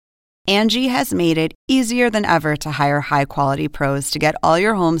Angie has made it easier than ever to hire high-quality pros to get all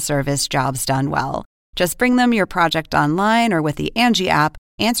your home service jobs done well. Just bring them your project online or with the Angie app,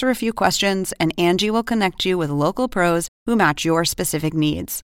 answer a few questions, and Angie will connect you with local pros who match your specific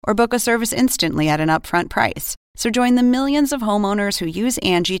needs. Or book a service instantly at an upfront price. So join the millions of homeowners who use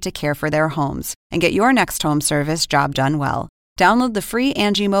Angie to care for their homes and get your next home service job done well. Download the free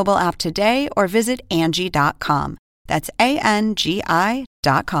Angie mobile app today or visit Angie.com. That's ANGI.com.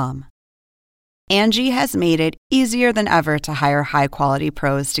 Angie has made it easier than ever to hire high-quality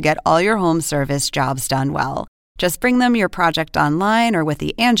pros to get all your home service jobs done well. Just bring them your project online or with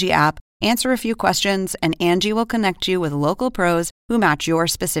the Angie app, answer a few questions, and Angie will connect you with local pros who match your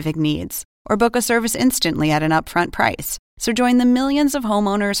specific needs. Or book a service instantly at an upfront price. So join the millions of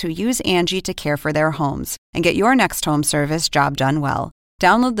homeowners who use Angie to care for their homes and get your next home service job done well.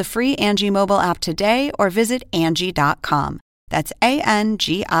 Download the free Angie mobile app today or visit Angie.com. That's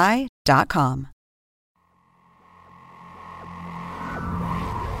ANGI.com.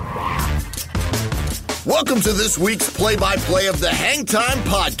 Welcome to this week's play-by-play of the Hang Time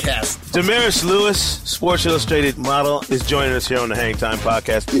Podcast. Damaris Lewis, Sports Illustrated model, is joining us here on the Hang Time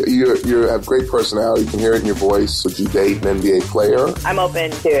Podcast. You have great personality. You can hear it in your voice. Would you date an NBA player? I'm open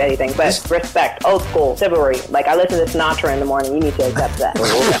to anything, but respect, old school, chivalry. Like, I listen to Sinatra in the morning. You need to accept that.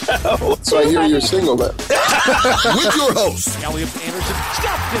 So I hear you're single then. With your hosts, Elliot Anderson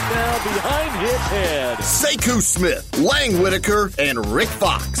stuffed it down behind his head. Sekou Smith, Lang Whitaker, and Rick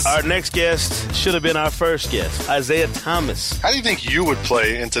Fox. Our next guest should have been our first guest, Isaiah Thomas. How do you think you would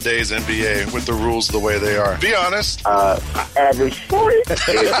play in today's NBA with the rules the way they are? Be honest. Average 40.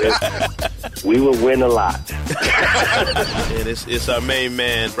 We will win a lot. And it's our main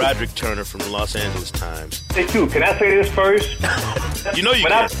man, Roderick Turner from the Los Angeles Times. Hey, Q, can I say this first? You know you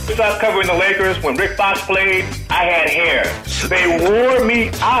When can. I started covering the Lakers, when Rick Fox played, I had hair. They wore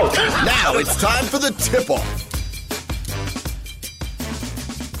me out. Now it's time for the tip-off.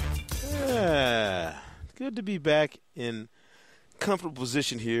 Yeah. Good to be back in comfortable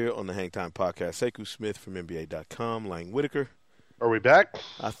position here on the Hang Time Podcast. Sekou Smith from NBA.com, Lang Whitaker. Are we back?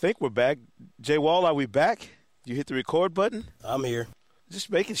 I think we're back. Jay Wall, are we back? You hit the record button? I'm here.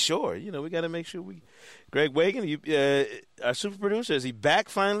 Just making sure. You know, we got to make sure we. Greg Wagan, our super producer, is he back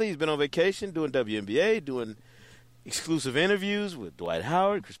finally? He's been on vacation doing WNBA, doing exclusive interviews with Dwight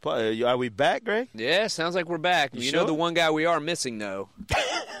Howard, Chris Paul. Are we back, Greg? Yeah, sounds like we're back. You sure? know the one guy we are missing, though.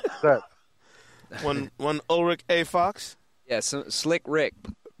 One Ulrich A. Fox? Yeah, Slick Rick.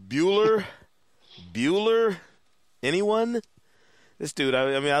 Bueller? Anyone? This dude,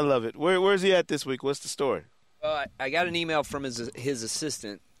 I mean, I love it. Where's he at this week? What's the story? Well, I got an email from his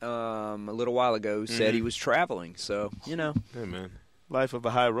assistant a little while ago who said he was traveling. So, you know. Hey, man. Life of a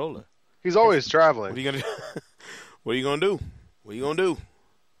high roller. He's always traveling. What are you gonna do? What are you gonna do?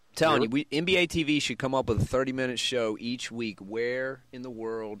 Telling you, NBA TV should come up with a 30-minute show each week. Where in the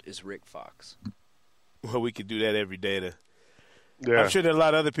world is Rick Fox? Well, we could do that every day. Yeah. I'm sure there are a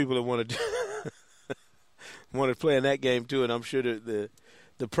lot of other people that want to play in that game too, and I'm sure that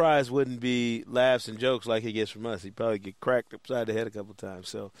the prize wouldn't be laughs and jokes like he gets from us. He'd probably get cracked upside the head a couple times.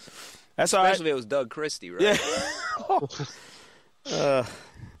 So that's all right. Especially if it was Doug Christie, right? Yeah.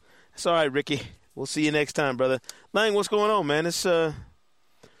 That's all right, Ricky. We'll see you next time, brother. Lang, what's going on, man? It's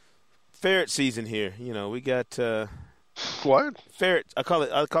ferret season here. You know, we got What? ferret. I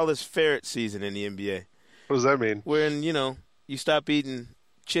call this ferret season in the NBA. What does that mean? When, you stop eating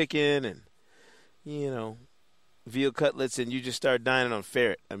chicken and, veal cutlets and you just start dining on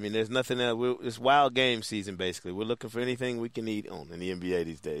ferret. I mean, there's nothing else. It's wild game season, basically. We're looking for anything we can eat on in the NBA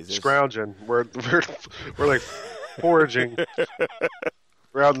these days. Scrounging. We're like foraging.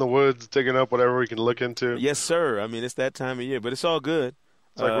 We're out in the woods digging up whatever we can look into. Yes, sir. I mean, it's that time of year, but it's all good.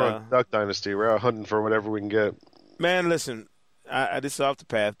 It's like we're on Duck Dynasty. We're out hunting for whatever we can get. Man, listen, this is off the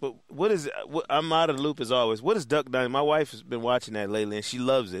path, but I'm out of the loop as always. What is Duck Dynasty? My wife has been watching that lately, and she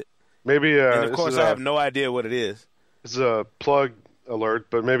loves it. Maybe, and of course, I have no idea what it is. It's a plug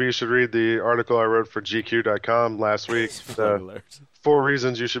alert, but maybe you should read the article I wrote for GQ.com last week. 4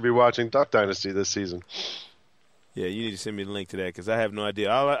 reasons you should be watching Duck Dynasty this season. Yeah, you need to send me the link to that because I have no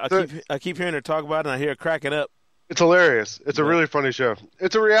idea. I keep hearing her talk about it, and I hear her cracking up. It's hilarious. It's a really funny show.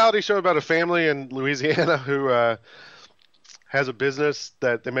 It's a reality show about a family in Louisiana who has a business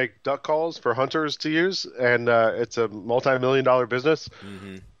that they make duck calls for hunters to use, and it's a multi-million-dollar business.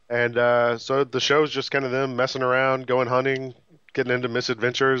 Mm-hmm. And so the show's just kind of them messing around, going hunting, getting into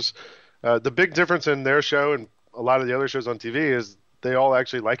misadventures. The big difference in their show and a lot of the other shows on TV is they all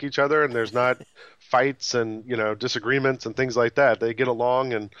actually like each other, and there's not fights and disagreements and things like that. They get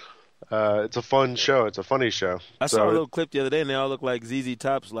along, and It's a fun show. It's a funny show. I saw a little clip the other day, and they all look like ZZ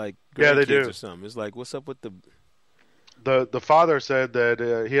Top's like yeah, they grandkids do. or something. It's like, what's up with the father said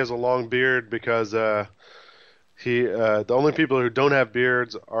that he has a long beard because the only people who don't have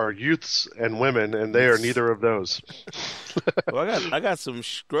beards are youths and women, and they are neither of those. Well, I got some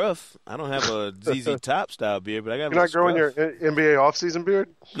scruff. I don't have a ZZ Top style beard, but I got. You're not growing your NBA offseason beard?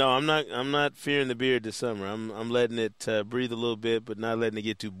 No, I'm not. I'm not fearing the beard this summer. I'm letting it breathe a little bit, but not letting it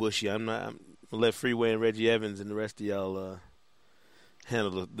get too bushy. I'm gonna let Freeway and Reggie Evans and the rest of y'all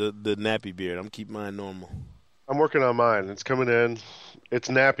handle the nappy beard. I'm keeping mine normal. I'm working on mine. It's coming in. It's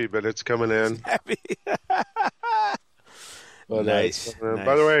nappy, but it's coming in. Nappy. But, nice.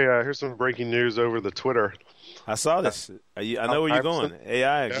 By the way, here's some breaking news over the Twitter. I saw this. I know where you're going.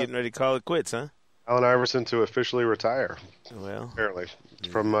 AI getting ready to call it quits, huh? Allen Iverson to officially retire. Well, apparently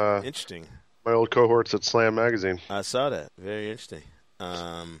from interesting. My old cohorts at Slam Magazine. I saw that. Very interesting.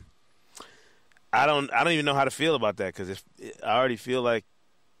 I don't even know how to feel about that because I already feel like,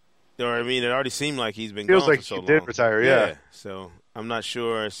 it already seemed like he's been feels gone like for so long. He did retire, yeah. So I'm not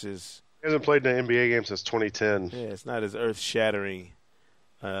sure it's as he hasn't played in an NBA game since 2010. Yeah, it's not as earth-shattering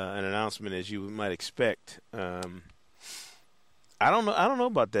an announcement as you might expect. I don't know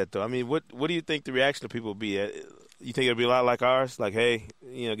about that though. I mean, what do you think the reaction of people will be? You think it'll be a lot like ours? Like, hey,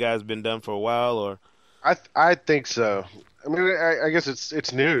 guys been done for a while, or? I think so. I mean, I guess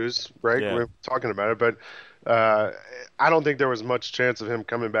it's news, right? Yeah. We're talking about it, but I don't think there was much chance of him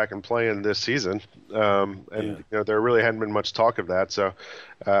coming back and playing this season. There really hadn't been much talk of that. So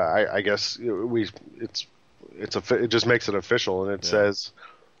I guess it just makes it official, and it says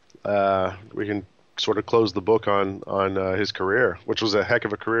we can sort of close the book on his career, which was a heck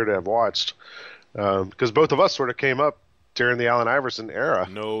of a career to have watched. Because both of us sort of came up during the Allen Iverson era.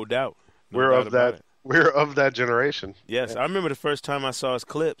 No doubt. We're of that generation. Yes, I remember the first time I saw his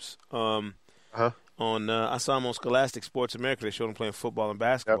clips. I saw him on Scholastic Sports America. They showed him playing football and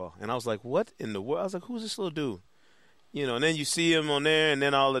basketball, and I was like, "What in the world?" I was like, "Who's this little dude?" And then you see him on there, and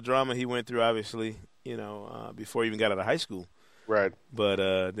then all the drama he went through, obviously, before he even got out of high school. Right. But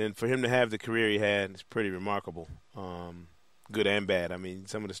then for him to have the career he had, it's pretty remarkable, good and bad. I mean,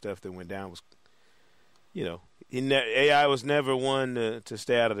 some of the stuff that went down was, AI was never one to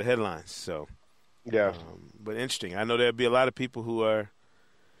stay out of the headlines. So, yeah. But interesting. I know there'll be a lot of people who are,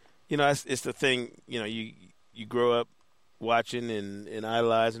 it's the thing. You grow up watching and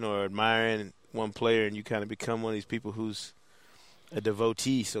idolizing or admiring one player, and you kind of become one of these people who's a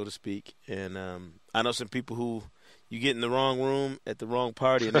devotee, so to speak. And I know some people who you get in the wrong room at the wrong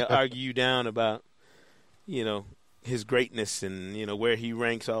party, and they'll argue you down about, his greatness and, where he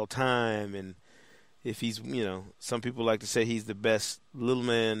ranks all time. And if he's, some people like to say he's the best little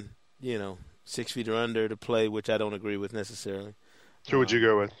man, 6 feet or under to play, which I don't agree with necessarily. Who would you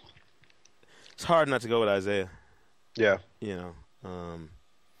go with? It's hard not to go with Isaiah. Yeah.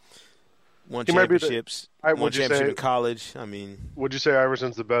 Won championships, won championship in college. I mean, would you say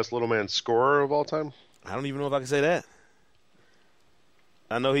Iverson's the best little man scorer of all time? I don't even know if I can say that.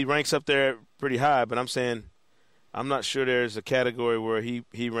 I know he ranks up there pretty high, but I'm saying I'm not sure there's a category where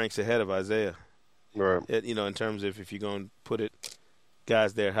he ranks ahead of Isaiah. Right. In terms of if you're going to put it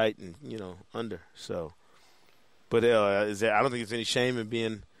guys their height and, under. So, but I don't think there's any shame in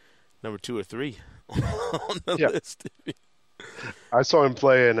being number 2 or 3 on the list. I saw him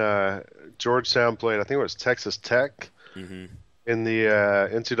play in Georgetown played, I think it was Texas Tech, in the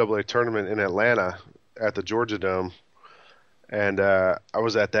NCAA tournament in Atlanta at the Georgia Dome. And I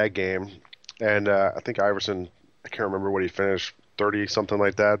was at that game. And I think Iverson, I can't remember what he finished, 30, something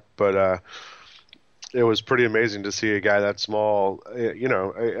like that. But it was pretty amazing to see a guy that small,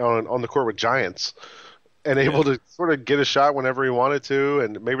 on the court with giants. And able to sort of get a shot whenever he wanted to,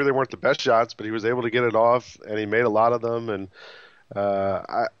 and maybe they weren't the best shots, but he was able to get it off, and he made a lot of them. And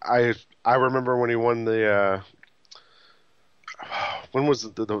I remember when he won the when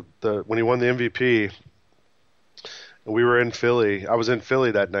he won the MVP, and we were in Philly. I was in Philly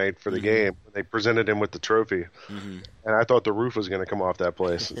that night for the game. They presented him with the trophy, and I thought the roof was going to come off that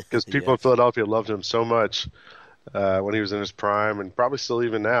place because people in Philadelphia loved him so much when he was in his prime, and probably still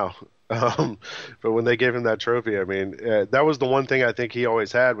even now. But when they gave him that trophy, I mean, that was the one thing I think he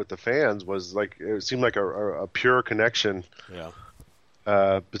always had with the fans was like it seemed like a pure connection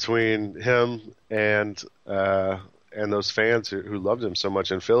between him and those fans who loved him so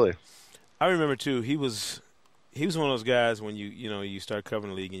much in Philly. I remember too. He was one of those guys when you start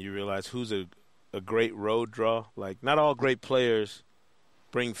covering the league and you realize who's a great road draw. Like not all great players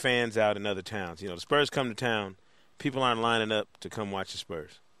bring fans out in other towns. The Spurs come to town, people aren't lining up to come watch the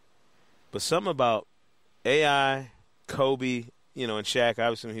Spurs. But something about AI, Kobe, and Shaq,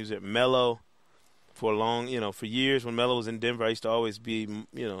 obviously, when he was at Melo for a long, for years when Melo was in Denver, I used to always be,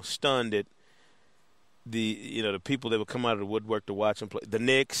 stunned at the people that would come out of the woodwork to watch him play. The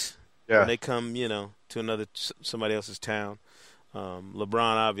Knicks, when they come, to somebody else's town.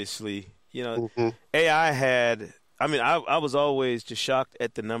 LeBron, obviously, AI had. I mean, I was always just shocked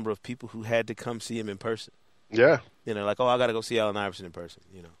at the number of people who had to come see him in person. Yeah. Like, I got to go see Allen Iverson in person,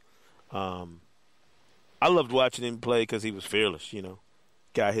 I loved watching him play because he was fearless,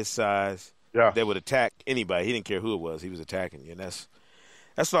 guy his size. Yeah. That would attack anybody. He didn't care who it was. He was attacking you. And that's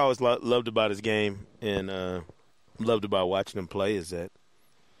what I always loved about his game and loved about watching him play is that,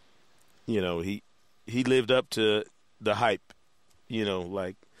 he lived up to the hype,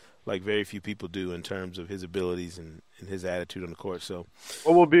 like very few people do in terms of his abilities and his attitude on the court. So,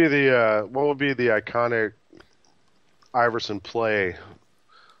 what will be the iconic Iverson play?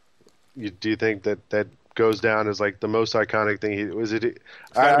 Do you think that goes down as like the most iconic thing? It's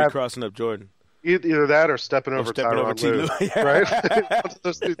got to be crossing up Jordan. Either that or stepping over Tyronn Lue, right?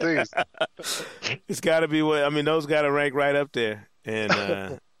 Those two things. It's got to be those got to rank right up there.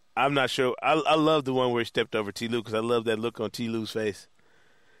 And I'm not sure. I love the one where he stepped over T. Lue because I love that look on T. Lue's face.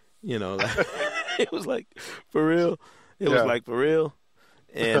 It was like for real. It was like for real.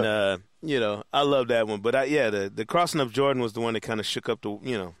 And I love that one. But the crossing up Jordan was the one that kind of shook up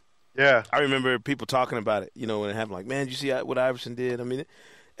the Yeah. I remember people talking about it, when it happened. Like, man, did you see what Iverson did? I mean,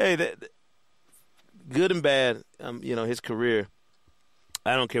 hey, good and bad, his career.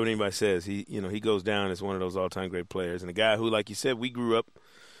 I don't care what anybody says. He goes down as one of those all-time great players. And a guy who, like you said, we grew up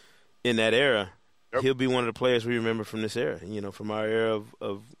in that era. Yep. He'll be one of the players we remember from this era. From our era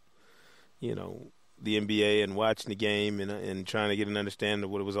of the NBA and watching the game and trying to get an understanding of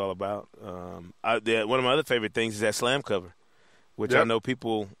what it was all about. One of my other favorite things is that slam cover, which I know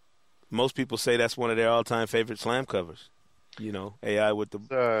most people say that's one of their all-time favorite slam covers. AI with the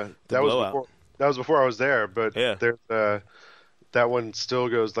blowout. That was before I was there, but there's that one still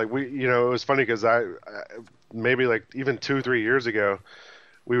goes like it was funny because I maybe like even 2-3 years ago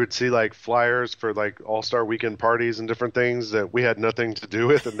we would see like flyers for like All-Star Weekend parties and different things that we had nothing to do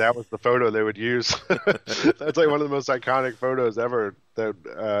with, and that was the photo they would use. That's like one of the most iconic photos ever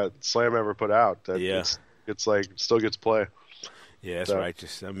that Slam ever put out. It's like still gets play. Yeah, that's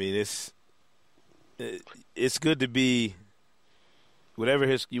righteous. I mean, it's good to be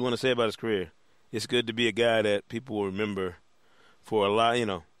whatever you want to say about his career. It's good to be a guy that people will remember for a lot,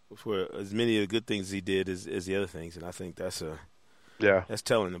 for as many of the good things he did as the other things, and I think that's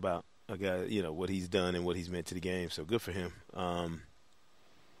telling about a guy, what he's done and what he's meant to the game. So good for him.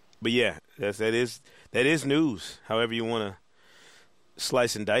 But yeah, that is news. However you want to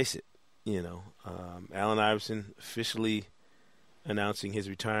slice and dice it, Allen Iverson officially announcing his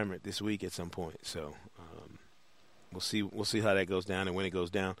retirement this week at some point. So we'll see how that goes down and when it goes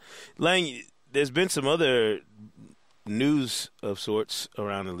down. Lang, there's been some other news of sorts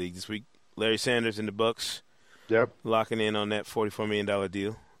around the league this week. Larry Sanders and the Bucks. Yep. Locking in on that $44 million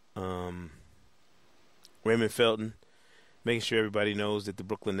deal. Raymond Felton making sure everybody knows that the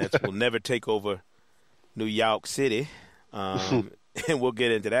Brooklyn Nets will never take over New York City. And we'll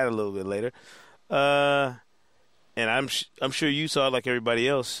get into that a little bit later. And I'm sure you saw, like everybody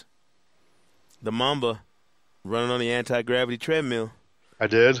else, the Mamba running on the anti-gravity treadmill. I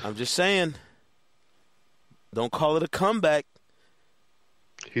did. I'm just saying, don't call it a comeback.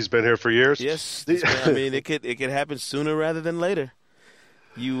 He's been here for years. Yes, it could happen sooner rather than later.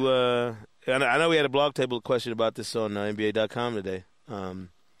 I know we had a blog table question about this on NBA.com today, and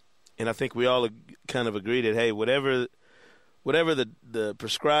I think we all kind of agree that whatever the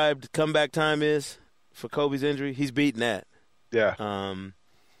prescribed comeback time is for Kobe's injury, he's beaten that. Yeah.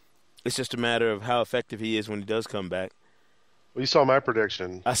 It's just a matter of how effective he is when he does come back. Well, you saw my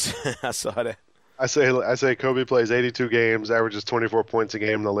prediction. I saw that. I say Kobe plays 82 games, averages 24 points a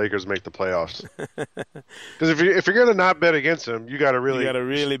game, and the Lakers make the playoffs. Because if you're gonna not bet against him, you got to really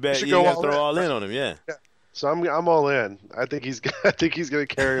bet. You got to throw all in on him. Yeah. So I'm all in. I think he's gonna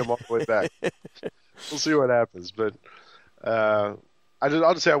carry him all the way back. We'll see what happens, but I'll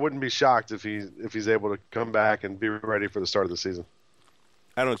just say I wouldn't be shocked if he's able to come back and be ready for the start of the season.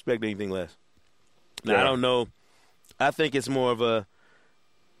 I don't expect anything less. Now, I don't know. I think it's more of a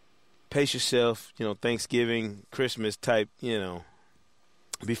pace yourself, Thanksgiving, Christmas type,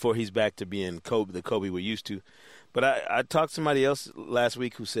 before he's back to being the Kobe we're used to. But I talked to somebody else last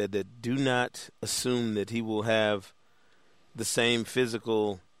week who said that do not assume that he will have the same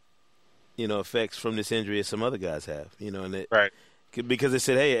physical, effects from this injury as some other guys have, and right. Because they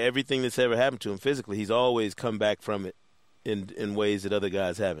said, hey, everything that's ever happened to him physically, he's always come back from it in ways that other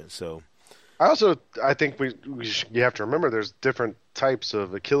guys haven't. So I think you have to remember there's different types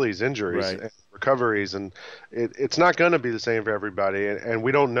of Achilles injuries and recoveries, and it's not going to be the same for everybody, and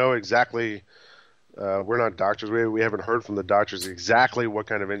we don't know exactly. We're not doctors. We haven't heard from the doctors exactly what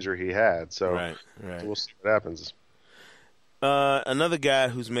kind of injury he had, so we'll see what happens. Another guy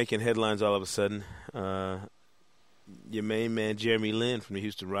who's making headlines all of a sudden, your main man Jeremy Lin from the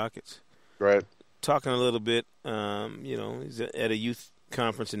Houston Rockets. Right. Talking a little bit, he's at a youth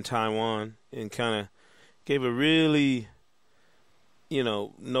conference in Taiwan and kind of gave a really,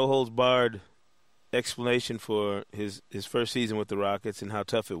 no-holds-barred explanation for his first season with the Rockets and how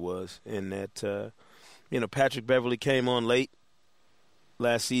tough it was. And that, Patrick Beverley came on late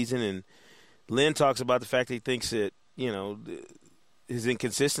last season, and Lin talks about the fact that he thinks that, his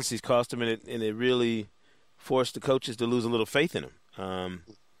inconsistencies cost him, and it really forced the coaches to lose a little faith in him.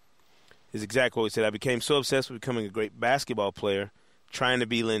 His exact quote, he said, "I became so obsessed with becoming a great basketball player, trying to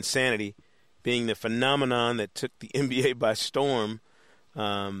be Linsanity, being the phenomenon that took the NBA by storm.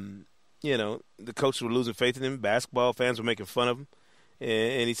 The coaches were losing faith in him. Basketball fans were making fun of him.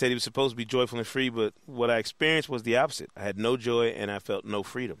 And he said he was supposed to be joyful and free, but what I experienced was the opposite. I had no joy and I felt no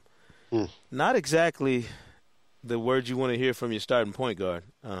freedom." Not exactly the words you want to hear from your starting point guard.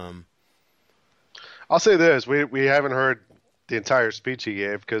 I'll say this. We haven't heard the entire speech he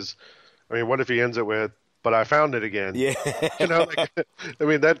gave because, what if he ends it with, "But I found it again"? Yeah.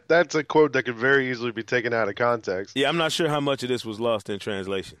 That's a quote that could very easily be taken out of context. Yeah, I'm not sure how much of this was lost in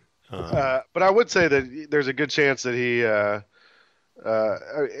translation. But I would say that there's a good chance that he,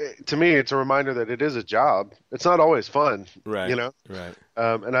 to me, it's a reminder that it is a job. It's not always fun. Right. Right.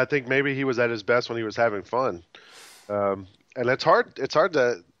 And I think maybe he was at his best when he was having fun. And it's hard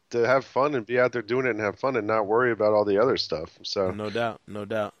to have fun and be out there doing it and have fun and not worry about all the other stuff. So no doubt.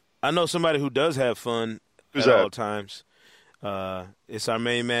 I know somebody who does have fun at all times. It's our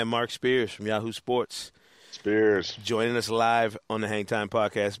main man, Marc Spears from Yahoo Sports. Spears. Joining us live on the Hang Time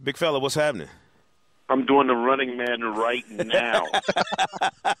Podcast. Big fella, what's happening? I'm doing the running man right now.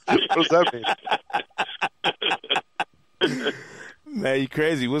 What does that mean? Man, you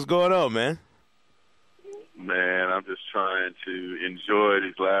crazy. What's going on, man? Man, I'm just trying to enjoy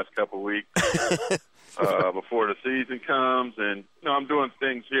these last couple weeks before the season comes. And, I'm doing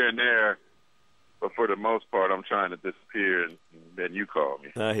things here and there. But for the most part, I'm trying to disappear, and then you call me.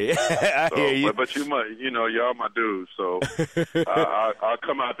 I hear you. But you might, y'all my dudes, so I'll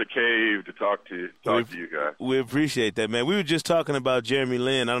come out the cave to talk to you guys. We appreciate that, man. We were just talking about Jeremy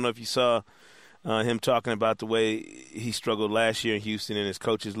Lin. I don't know if you saw him talking about the way he struggled last year in Houston and his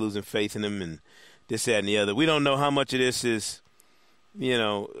coaches losing faith in him and this, that, and the other. We don't know how much of this is, we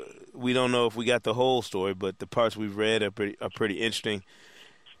don't know if we got the whole story, but the parts we've read are pretty interesting.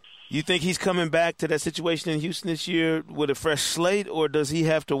 You think he's coming back to that situation in Houston this year with a fresh slate, or does he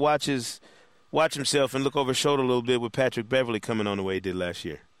have to watch himself and look over his shoulder a little bit with Patrick Beverley coming on the way he did last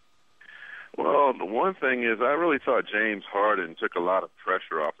year? Well, the one thing is I really thought James Harden took a lot of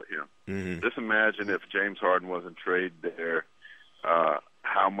pressure off of him. Mm-hmm. Just imagine if James Harden wasn't traded there,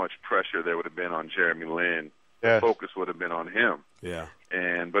 how much pressure there would have been on Jeremy Lin. Yes. The focus would have been on him. Yeah.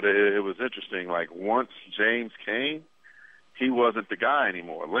 But it was interesting. Like, once James came, he wasn't the guy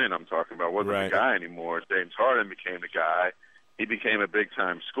anymore. Lin, I'm talking about, wasn't the guy anymore. James Harden became the guy. He became a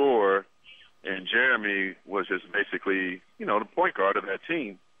big-time scorer, and Jeremy was just basically, the point guard of that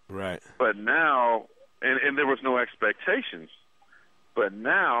team. Right. But now, and there was no expectations, but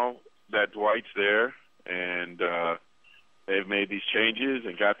now that Dwight's there and they've made these changes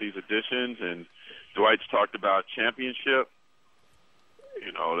and got these additions, and Dwight's talked about championship,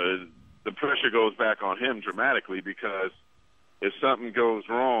 the pressure goes back on him dramatically because if something goes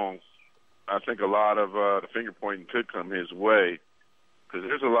wrong, I think a lot of the finger-pointing could come his way because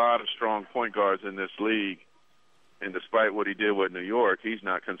there's a lot of strong point guards in this league, and despite what he did with New York, he's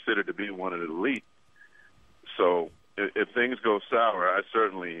not considered to be one of the elite. So if things go sour, I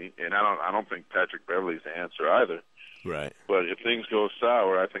don't think Patrick Beverley's the answer either. Right. But if things go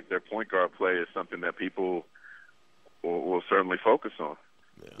sour, I think their point guard play is something that people will certainly focus on.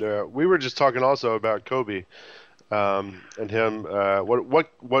 Yeah, we were just talking also about Kobe. And him, what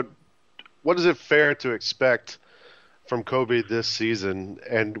is it fair to expect from Kobe this season?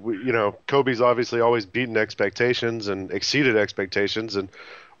 And Kobe's obviously always beaten expectations and exceeded expectations. And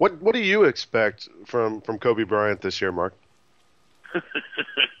what do you expect from Kobe Bryant this year, Mark?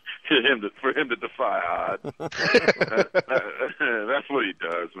 For him to defy odds. That's what he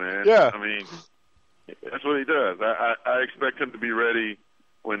does, man. Yeah. That's what he does. I expect him to be ready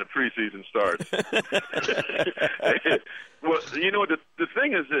when the preseason starts. Well, the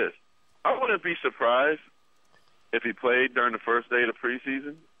thing is this. I wouldn't be surprised if he played during the first day of the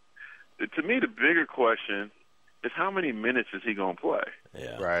preseason. to me, the bigger question is how many minutes is he going to play?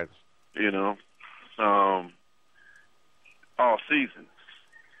 Yeah. Right. You know, all season.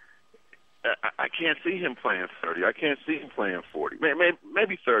 I can't see him playing 30. I can't see him playing 40.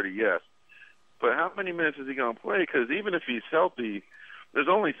 Maybe 30, yes. But how many minutes is he going to play? Because even if he's healthy, there's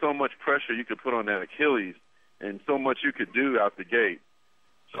only so much pressure you could put on that Achilles and so much you could do out the gate.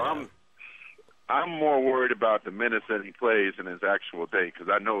 So I'm more worried about the minutes that he plays and his actual date, because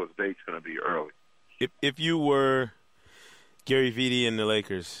I know his date's going to be early. If you were Gary Vitti and the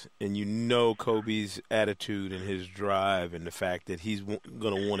Lakers, and you know Kobe's attitude and his drive and the fact that he's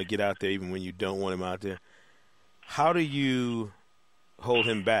going to want to get out there even when you don't want him out there, how do you hold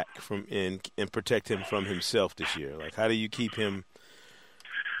him back from and protect him from himself this year? Like, how do you keep him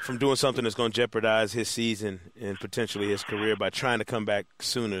from doing something that's going to jeopardize his season and potentially his career by trying to come back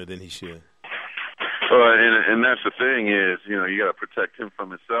sooner than he should? And that's the thing is, you know, you got to protect him from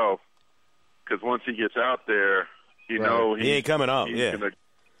himself, because once he gets out there, you know he ain't coming off. He's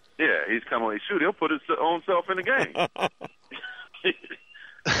coming. Shoot, he'll put his own self in the game.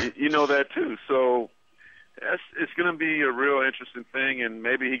 You know that too. So it's going to be a real interesting thing, and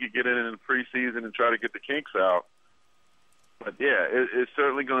maybe he could get in the preseason and try to get the kinks out. But yeah, it's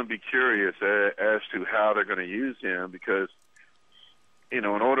certainly going to be curious as to how they're going to use him, because, you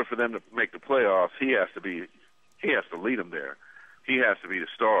know, in order for them to make the playoffs, he has to lead them there. He has to be the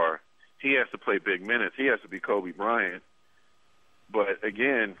star. He has to play big minutes. He has to be Kobe Bryant. But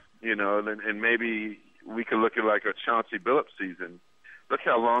again, you know, and maybe we could look at like a Chauncey Billups season. Look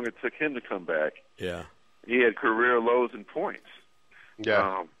how long it took him to come back. Yeah. He had career lows in points.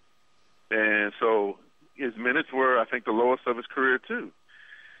 Yeah. And so his minutes were, I think, the lowest of his career too.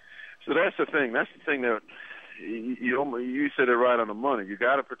 So that's the thing. That's the thing that you said it right on the money. You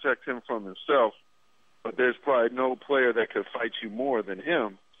got to protect him from himself. But there's probably no player that could fight you more than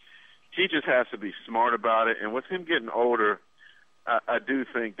him. He just has to be smart about it. And with him getting older, I do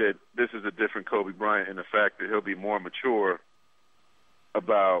think that this is a different Kobe Bryant in the fact that he'll be more mature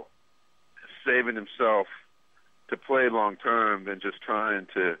about saving himself to play long term than just trying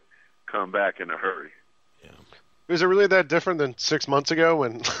to come back in a hurry. Yeah. Is it really that different than 6 months ago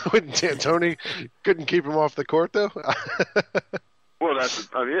when D'Antoni couldn't keep him off the court, though? Well,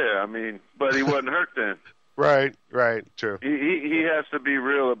 but he wasn't hurt then. Right, true. He has to be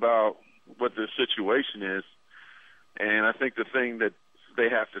real about what the situation is, and I think the thing that they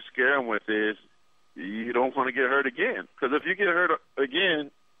have to scare him with is you don't want to get hurt again, because if you get hurt again,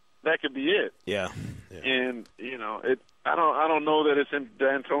 that could be it. Yeah. And you know, I don't know that it's in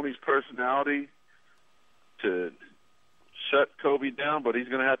D'Antoni's personality to shut Kobe down, but he's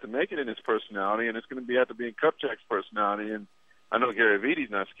going to have to make it in his personality, and it's going to have to be in Kupchak's personality. And I know Gary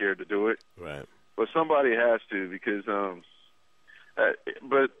Vitti's not scared to do it. Right. But somebody has to, because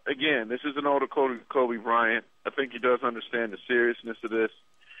but again, this is an older Kobe Bryant. I think he does understand the seriousness of this,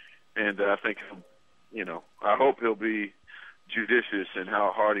 and I think, you know, I hope he'll be judicious in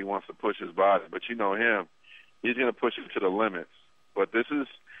how hard he wants to push his body. But you know him, he's going to push it to the limits. But this is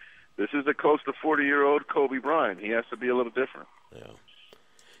a close to 40-year-old Kobe Bryant. He has to be a little different. Yeah.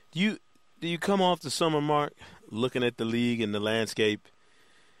 Do you come off the summer, Mark, looking at the league and the landscape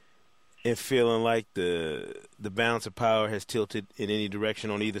and feeling like the balance of power has tilted in any direction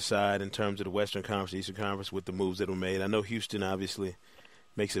on either side in terms of the Western Conference, Eastern Conference, with the moves that were made? I know Houston obviously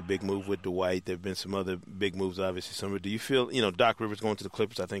makes a big move with Dwight. There have been some other big moves, obviously. Summer. Do you feel, you know, Doc Rivers going to the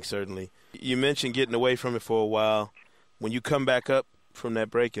Clippers, I think certainly. You mentioned getting away from it for a while. When you come back up from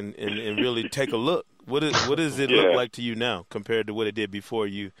that break and really take a look, what does it look like to you now compared to what it did before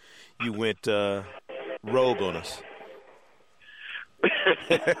you went rogue on us?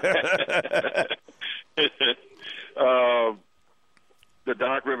 The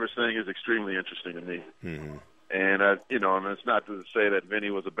Doc Rivers thing is extremely interesting to me. Mm-hmm. And, and it's not to say that Vinny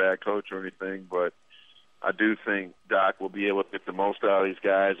was a bad coach or anything, but I do think Doc will be able to get the most out of these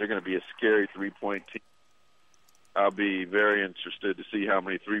guys. They're going to be a scary three-point team. I'll be very interested to see how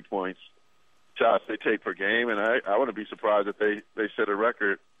many three-point shots they take per game, and I wouldn't be surprised if they set a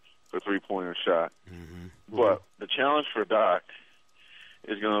record for three-pointer shot. Mm-hmm. But the challenge for Doc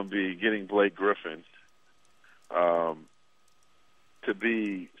is going to be getting Blake Griffin to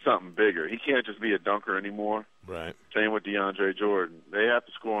be something bigger. He can't just be a dunker anymore. Right. Same with DeAndre Jordan. They have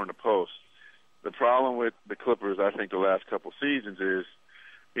to score in the post. The problem with the Clippers, I think, the last couple seasons is,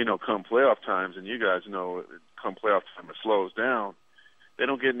 come playoff times, and you guys know, come playoff time it slows down, they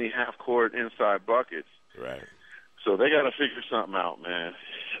don't get any half-court inside buckets. Right. So they got to figure something out, man.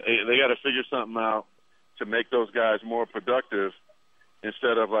 They got to figure something out to make those guys more productive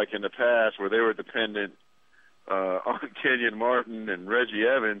instead of like in the past where they were dependent on Kenyon Martin and Reggie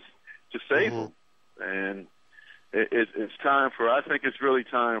Evans to save him. And it's time for. I think it's really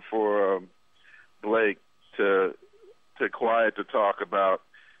time for Blake to quiet the talk about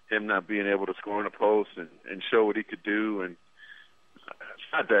him not being able to score in the post and show what he could do. And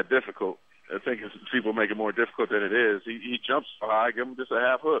it's not that difficult. I think people make it more difficult than it is. He jumps high, give him just a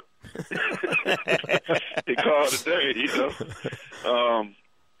half hook. He called it a day, you know.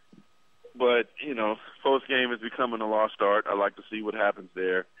 But, you know, post game is becoming a lost art. I like to see what happens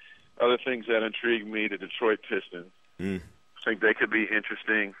there. Other things that intrigue me, the Detroit Pistons. I think they could be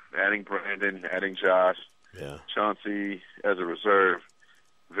interesting, adding Brandon, adding Josh, Chauncey as a reserve.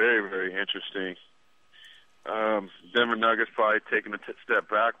 Very, very interesting. Denver Nuggets probably taking a step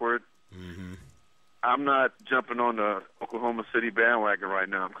backward. I'm not jumping on the Oklahoma City bandwagon right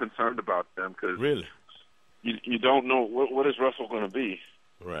now. I'm concerned about them because you don't know what is Russell going to be.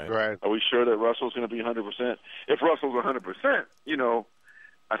 Right. Are we sure that Russell's going to be 100%? If Russell's 100%, you know,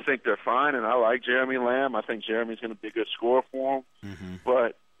 I think they're fine, and I like Jeremy Lamb. I think Jeremy's going to be a good scorer for him.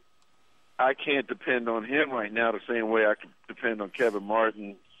 But I can't depend on him right now the same way I can depend on Kevin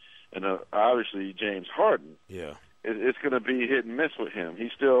Martin and obviously James Harden. Yeah. It's going to be hit and miss with him.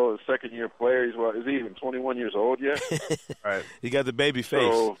 He's still a second-year player. Is he even 21 years old yet? Right. He got the baby face.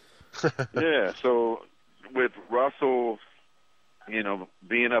 So, yeah, so with Russell, you know,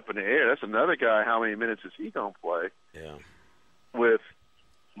 being up in the air, that's another guy. How many minutes is he going to play? Yeah. With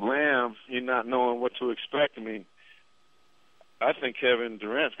Lamb, you're not knowing what to expect. I mean, I think Kevin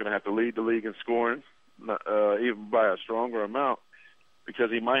Durant's going to have to lead the league in scoring, even by a stronger amount, because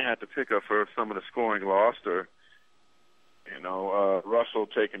he might have to pick up for some of the scoring lost or, you know, Russell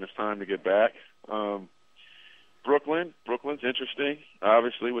taking his time to get back. Brooklyn's interesting,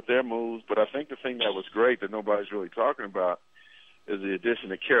 obviously, with their moves, but I think the thing that was great that nobody's really talking about is the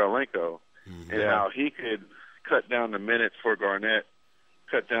addition of Karolinko and how he could cut down the minutes for Garnett,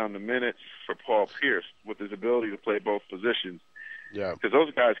 cut down the minutes for Paul Pierce with his ability to play both positions. Yeah. Because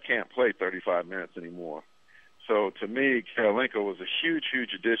those guys can't play 35 minutes anymore. So to me, Karolinko was a huge,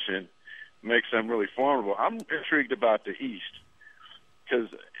 huge addition, makes them really formidable. I'm intrigued about the East because,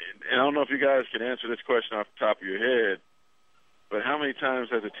 and I don't know if you guys can answer this question off the top of your head, but how many times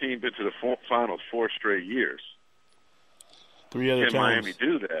has a team been to the finals 4 straight years? 3 other Can times. Miami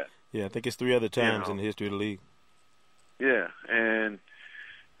do that? Yeah, I think it's 3 other times in the history of the league. Yeah, and,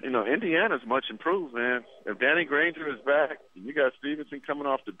 you know, Indiana's much improved, man. If Danny Granger is back, and you got Stevenson coming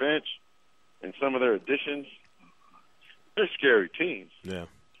off the bench and some of their additions, they're scary teams. Yeah.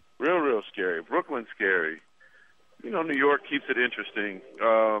 Real, real scary. Brooklyn's scary. You know, New York keeps it interesting.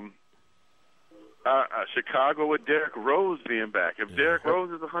 Chicago with Derrick Rose being back. If Derrick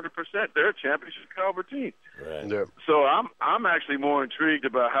Rose is 100%, they're a championship caliber team. Right. Yeah. So I'm actually more intrigued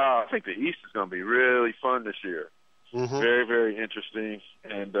about how I think the East is going to be really fun this year. Very, very interesting.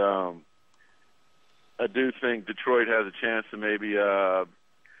 And I do think Detroit has a chance to maybe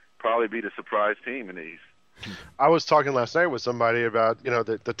probably be the surprise team in the East. I was talking last night with somebody about, you know,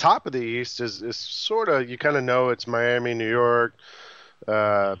 the top of the East is sort of, you kind of know it's Miami, New York,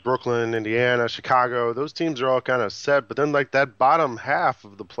 Brooklyn, Indiana, Chicago. Those teams are all kind of set. But then, like, that bottom half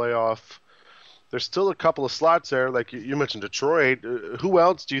of the playoff, there's still a couple of slots there. Like you mentioned Detroit. Who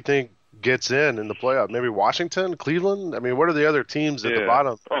else do you think gets in the playoff? Maybe Washington, Cleveland? I mean, what are the other teams at the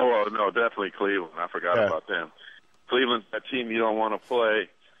bottom? Oh, well, no, definitely Cleveland. I forgot about them. Cleveland's that team you don't want to play.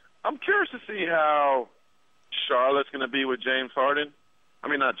 I'm curious to see how Charlotte's going to be with James Harden. I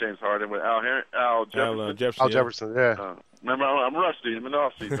mean, not James Harden, with Al Jefferson. Al Jefferson, yeah. Remember, I'm rusty. I'm in the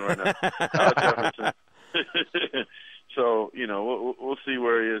off-season right now. Al Jefferson. So, you know, we'll see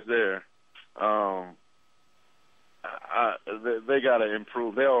where he is there. They got to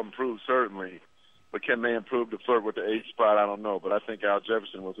improve. They'll improve, certainly. But can they improve to flirt with the 8th spot? I don't know. But I think Al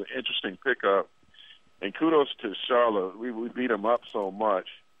Jefferson was an interesting pickup. And kudos to Charlotte. We beat them up so much.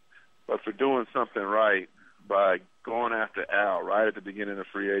 But for doing something right by going after Al right at the beginning of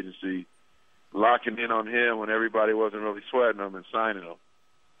free agency, locking in on him when everybody wasn't really sweating him and signing him,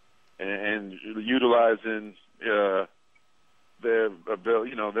 and utilizing their ability,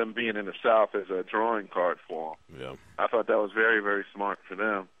 you know, them being in the South as a drawing card for them. Yeah. I thought that was very, very smart for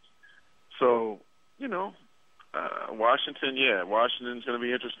them. So, you know, Washington's going to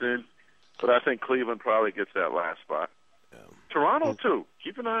be interesting, but I think Cleveland probably gets that last spot. Yeah. Toronto, too.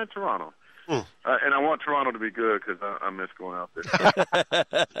 Keep an eye on Toronto. And I want Toronto to be good because I miss going out there.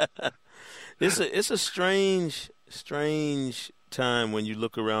 It's a strange time when you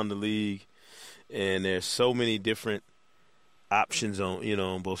look around the league, and there's so many different options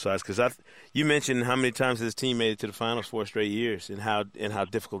on both sides. Because you mentioned how many times this team made it to the finals 4 straight years, and how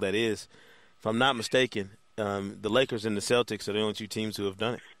difficult that is. If I'm not mistaken, the Lakers and the Celtics are the only 2 teams who have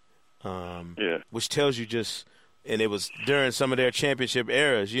done it. which tells you just – and it was during some of their championship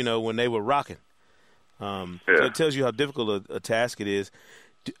eras, when they were rocking. So it tells you how difficult a task it is.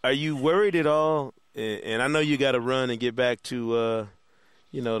 Are you worried at all? And I know you got to run and get back to,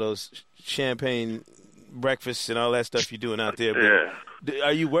 those champagne breakfasts and all that stuff you're doing out there. But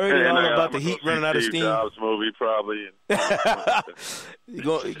are you worried at all about the Heat running out of steam? Jobs movie probably.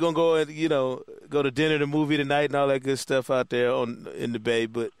 You're gonna go and go to dinner, the movie tonight, and all that good stuff out there in the Bay.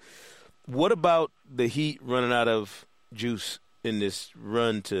 But what about the Heat running out of juice in this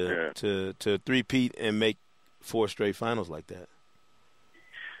run to three-peat and make 4 straight finals like that?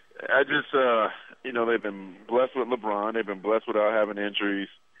 I just, they've been blessed with LeBron. They've been blessed without having injuries,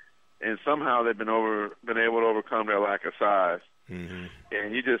 and somehow they've been able to overcome their lack of size. Mm-hmm.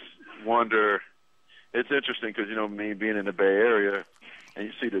 And you just wonder. It's interesting because me being in the Bay Area, and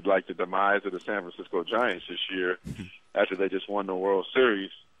you see the demise of the San Francisco Giants this year after they just won the World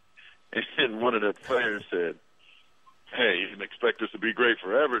Series. And one of the players said, "Hey, you didn't expect us to be great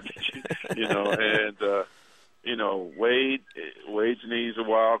forever, did you?" And Wade's knee's a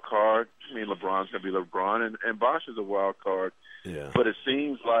wild card. I mean, LeBron's gonna be LeBron, and Bosh is a wild card. Yeah. But it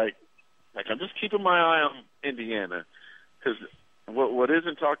seems like I'm just keeping my eye on Indiana, because what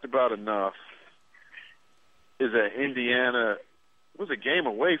isn't talked about enough is that Indiana was a game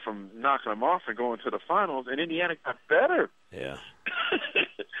away from knocking them off and going to the finals, and Indiana got better. Yeah.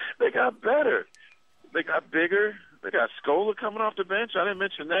 They got better. They got bigger. They got Scola coming off the bench. I didn't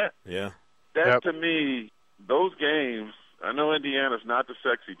mention that. Yeah. That, to me, those games, I know Indiana's not the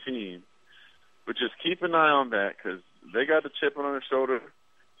sexy team, but just keep an eye on that because they got the chip on their shoulder.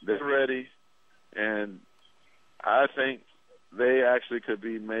 They're ready. And I think they actually could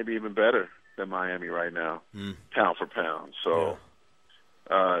be maybe even better than Miami right now, pound for pound. So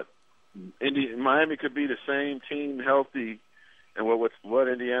Miami could be the same team, healthy, and what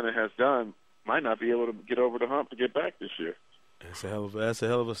Indiana has done might not be able to get over the hump to get back this year. That's a hell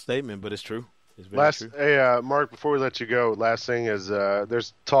of a statement, but it's true. It's very true. Hey, Mark, before we let you go, last thing is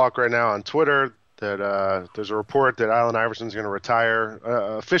there's talk right now on Twitter that there's a report that Allen Iverson's going to retire,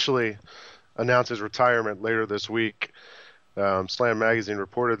 officially announce his retirement later this week. Slam Magazine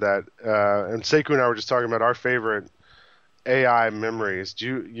reported that. And Sekou and I were just talking about our favorite AI memories.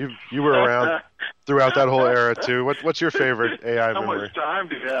 You were around throughout that whole era too. What's your favorite AI memory? How much time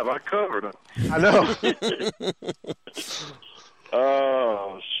do you have? I covered them. I know.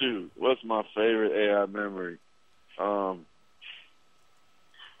 Oh shoot! What's my favorite AI memory? I'll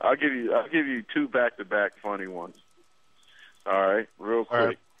give you 2 back-to-back funny ones. All right, real quick.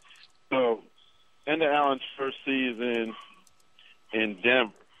 Right. So, into Allen's first season in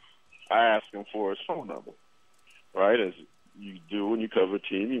Denver, I asked him for his phone number. Right, as you do when you cover a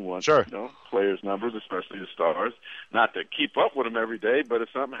team, you want players' numbers, especially the stars. Not to keep up with them every day, but if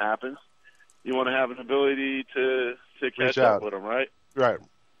something happens, you want to have an ability to catch up with them, right? Right.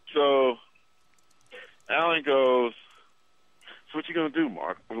 So Allen goes, "So what you gonna do,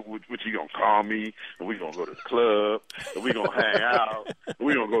 Mark? What you gonna call me? Are we gonna go to the club? Are we gonna hang out? Are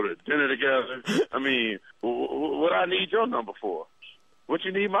we gonna go to dinner together? I mean, what I need your number for? What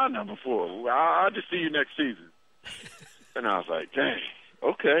you need my number for? I'll just see you next season." And I was like, "Dang,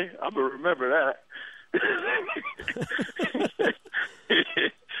 okay, I'm gonna remember that."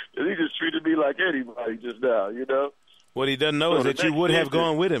 He just treated me like anybody just now, What he doesn't know is that you would have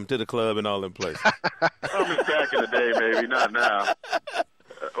gone with him to the club and all them places. I mean, back in the day, maybe, not now.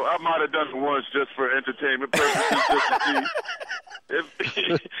 I might have done it once just for entertainment purposes, just to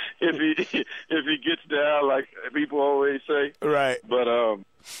see if he gets down, like people always say. Right. But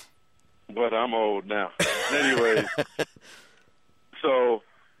I'm old now. Anyways, so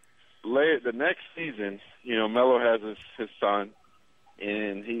the next season, Melo has his son,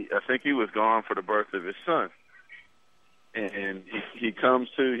 and I think he was gone for the birth of his son. And he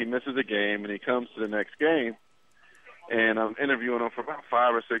misses a game, and he comes to the next game, and I'm interviewing him for about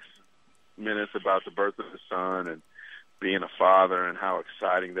 5 or 6 minutes about the birth of his son and being a father and how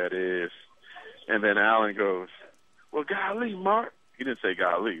exciting that is. And then Allen goes, "Well, golly, Mark." He didn't say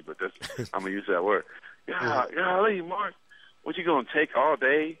golly, but I'm going to use that word. "Golly, Mark, what you going to take all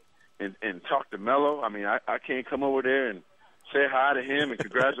day and talk to Melo? I mean, I can't come over there and say hi to him and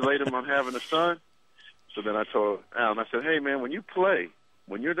congratulate him on having a son." So then I told Allen, I said, "Hey, man, when you play,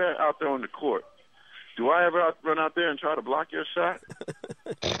 when you're out there on the court, do I ever run out there and try to block your shot?"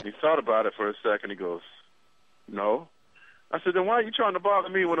 He thought about it for a second. He goes, "No." I said, "Then why are you trying to bother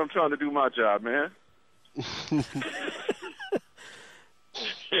me when I'm trying to do my job, man?"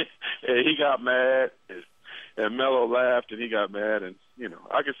 And he got mad, and Melo laughed, and he got mad. And,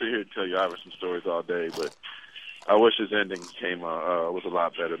 I could sit here and tell you Iverson stories all day, but I wish his ending was a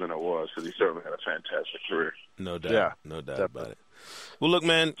lot better than it was, because he certainly had a fantastic career. No doubt. Yeah, no doubt definitely. about it. Well, look,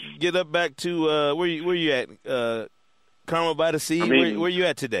 man, get up back to where you at? Carmel by the Sea. Where you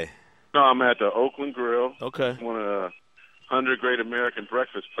at today? No, I'm at the Oakland Grill. Okay. One of the 100 great American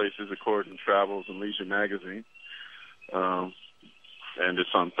breakfast places, according to Travels and Leisure magazine. And it's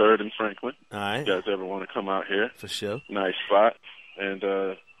on 3rd and Franklin. All right. If you guys ever want to come out here. For sure. Nice spot. And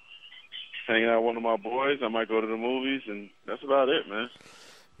hanging out with one of my boys. I might go to the movies, and that's about it, man.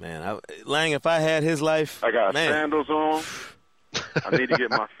 Man, Lang, if I had his life, I got sandals on. I need to get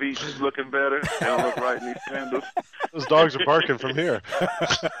my feet looking better. They don't look right in these sandals. Those dogs are barking from here.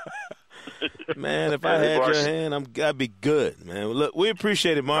 Man, if I had your hand, I'd be good, man. Look, we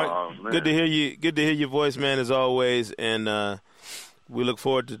appreciate it, Mark. Oh, good to hear you. Good to hear your voice, man, as always. And we look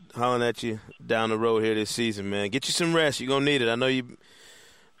forward to hollering at you down the road here this season, man. Get you some rest. You're gonna need it. I know you're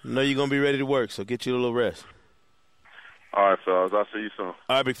gonna be ready to work, so get you a little rest. All right, fellas. I'll see you soon. All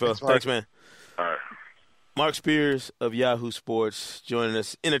right, big fella. Thanks, man. All right. Marc Spears of Yahoo Sports joining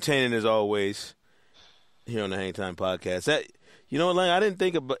us, entertaining as always, here on the Hang Time Podcast. You know what, Lang, I didn't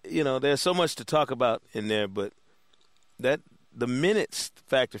think about, there's so much to talk about in there, but the minutes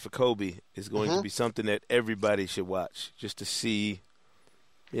factor for Kobe is going to be something that everybody should watch, just to see,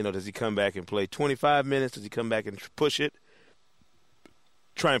 does he come back and play 25 minutes? Does he come back and push it?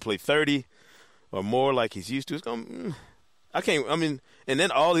 Try and play 30 or more like he's used to? And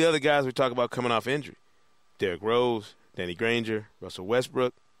then all the other guys we talk about coming off injury. Derrick Rose, Danny Granger, Russell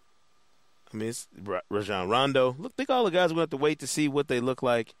Westbrook. It's Rajon Rondo. Think all the guys we're going to have to wait to see what they look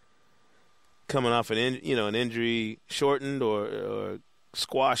like coming off an injury shortened or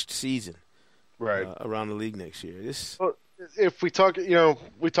squashed season, right, around the league next year. Well, if we talk,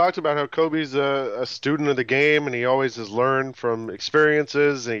 we talked about how Kobe's a student of the game, and he always has learned from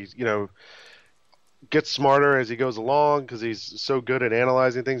experiences, and he, gets smarter as he goes along because he's so good at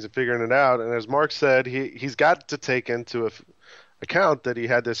analyzing things and figuring it out. And as Mark said, he's got to take into account that he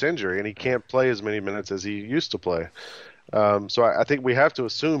had this injury and he can't play as many minutes as he used to play. So I think we have to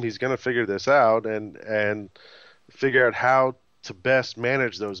assume he's going to figure this out and figure out how to best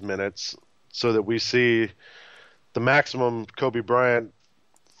manage those minutes so that we see the maximum Kobe Bryant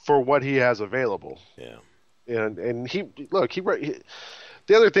for what he has available. Yeah. And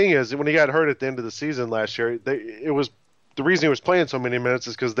the other thing is, when he got hurt at the end of the season last year, the reason he was playing so many minutes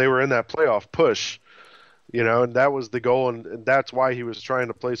is because they were in that playoff push, and that was the goal, and that's why he was trying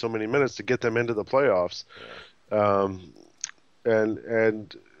to play so many minutes to get them into the playoffs. Yeah.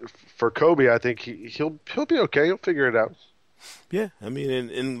 And for Kobe, I think he'll be okay. He'll figure it out. Yeah,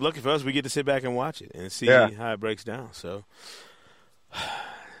 and lucky for us, we get to sit back and watch it and see how it breaks down. So,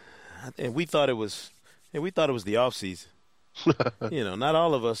 and we thought it was the off season. Not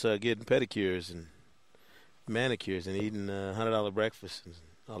all of us are getting pedicures and manicures and eating $100 breakfast and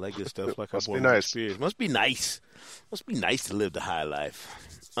all that good stuff. Like Must our be boy nice. Spears. Must be nice. Must be nice to live the high life.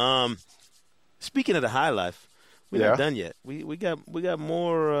 Speaking of the high life, we're not done yet. We got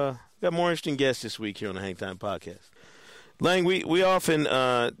more interesting guests this week here on the Hang Time Podcast. Lang, we often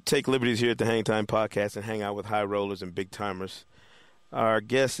take liberties here at the Hang Time Podcast and hang out with high rollers and big timers. Our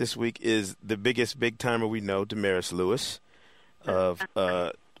guest this week is the biggest big timer we know, Damaris Lewis, of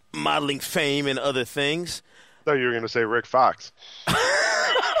modeling fame and other things. I thought you were going to say Rick Fox.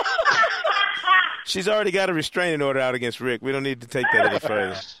 She's already got a restraining order out against Rick. We don't need to take that any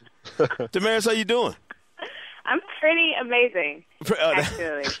further. Damaris, how you doing? I'm pretty amazing,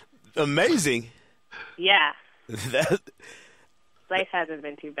 actually. Amazing? Yeah. Life hasn't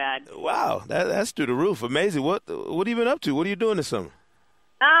been too bad. Wow, that's through the roof. Amazing. What have you been up to? What are you doing this summer?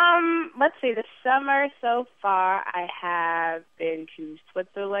 Let's see. This summer so far, I have been to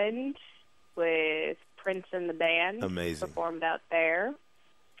Switzerland with Prince and the band. Amazing. Performed out there.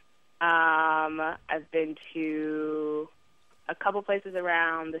 I've been to a couple places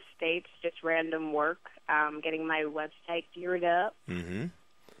around the States, just random work, getting my website geared up. Mm-hmm.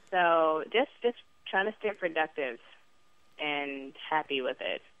 So just trying to stay productive and happy with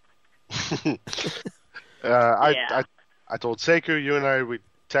it. I told Sekou, you and I, we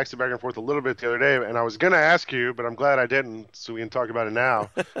texted back and forth a little bit the other day, and I was going to ask you, but I'm glad I didn't, so we can talk about it now.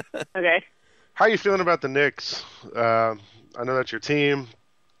 Okay. How are you feeling about the Knicks? I know that's your team.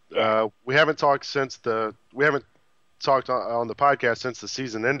 We haven't talked on the podcast since the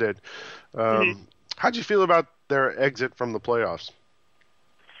season ended. How'd you feel about their exit from the playoffs?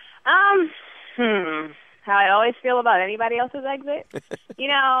 How I always feel about anybody else's exit.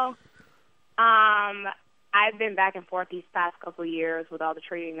 I've been back and forth these past couple of years with all the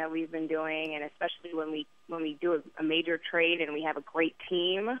trading that we've been doing, and especially when we do a major trade and we have a great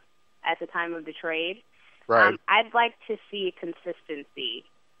team at the time of the trade. Right. I'd like to see consistency.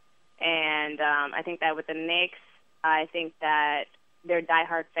 And I think that with the Knicks, I think that they're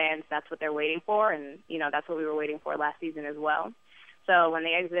diehard fans. That's what they're waiting for. And, that's what we were waiting for last season as well. So when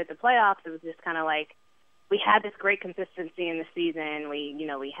they exited the playoffs, it was just kind of like we had this great consistency in the season.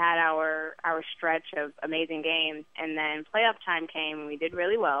 We had our stretch of amazing games. And then playoff time came, and we did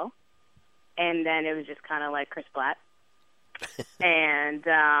really well. And then it was just kind of like Chris Blatt. And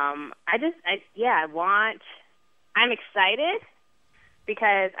I'm excited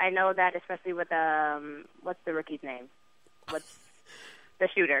because I know that, especially with what's the rookie's name? What's the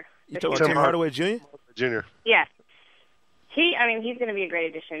shooter? You talking about Tim Hardaway Jr.? Jr. Yeah. He's going to be a great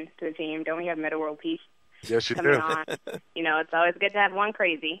addition to the team. Don't we have Metta World Peace? Yes, you coming do. On? It's always good to have one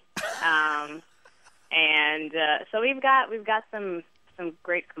crazy. So we've got some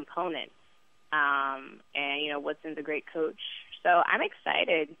great components. What's in the great coach. So I'm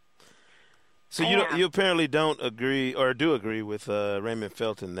excited. So you apparently don't agree or do agree with Raymond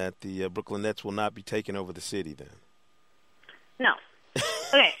Felton that the Brooklyn Nets will not be taking over the city then? No.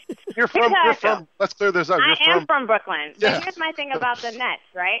 Okay. You're from. Let's clear this up. I am from Brooklyn. Yeah. But here's my thing about the Nets,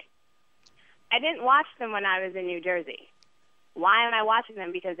 right? I didn't watch them when I was in New Jersey. Why am I watching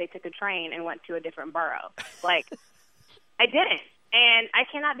them? Because they took a train and went to a different borough. Like, I didn't. And I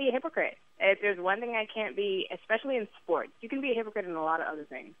cannot be a hypocrite. If there's one thing I can't be, especially in sports, you can be a hypocrite in a lot of other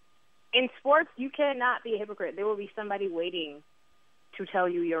things. In sports, you cannot be a hypocrite. There will be somebody waiting to tell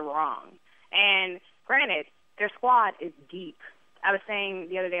you you're wrong. And granted, their squad is deep. I was saying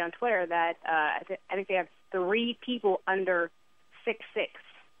the other day on Twitter that I think they have 3 people under 6'6"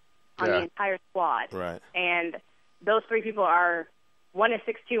 on the entire squad. Right. And those 3 people are, 1 is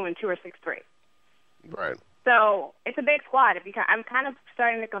 6'2" and 2 are 6'3". Right. So it's a big squad. I'm kind of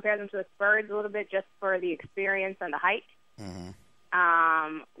starting to compare them to the Spurs a little bit just for the experience and the height,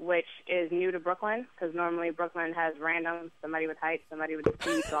 which is new to Brooklyn because normally Brooklyn has random, somebody with height, somebody with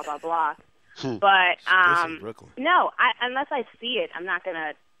speed, blah, blah, blah. But, no, unless I see it, I'm not going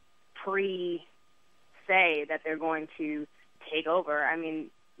to pre-say that they're going to take over. I mean,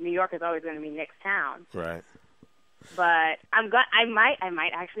 New York is always going to be Knicks town. Right. But I might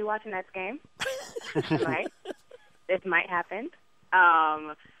actually watch a Nets game. I might. This might happen.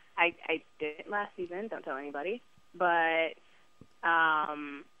 I did it last season. Don't tell anybody. But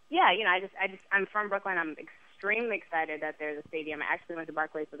I'm from Brooklyn. I'm extremely excited that there's a stadium. I actually went to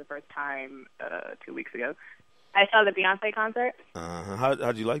Barclays for the first time 2 weeks ago. I saw the Beyonce concert.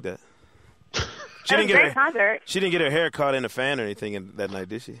 How'd you like that? She didn't get a great concert. She didn't get her hair caught in a fan or anything that night,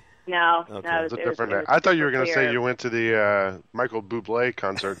 did she? No, okay. no. It's a different night. I thought you were going to say you went to the Michael Bublé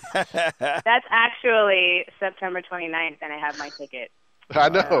concert. That's actually September 29th, and I have my ticket. I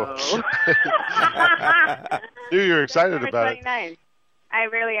know. So. Knew you were excited September about 29th. I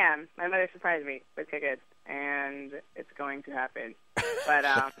really am. My mother surprised me with tickets, and it's going to happen. But,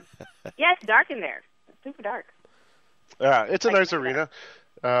 yeah, it's dark in there. It's super dark. Yeah, it's a nice arena.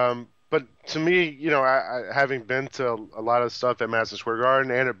 But to me, I having been to a lot of stuff at Madison Square Garden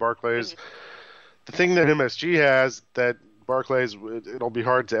and at Barclays, the thing that MSG has that Barclays, it'll be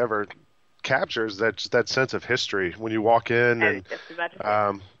hard to ever capture is that sense of history when you walk in. And,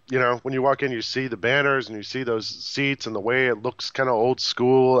 when you walk in, you see the banners and you see those seats and the way it looks kind of old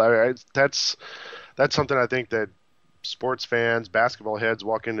school. That's something I think that sports fans, basketball heads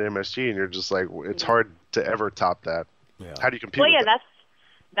walk into MSG and you're just like, it's hard to ever top that. Yeah. How do you compete with that?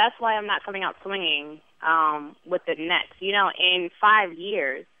 That's why I'm not coming out swinging with the Nets. In 5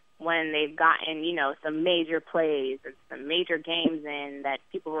 years, when they've gotten, some major plays and some major games in that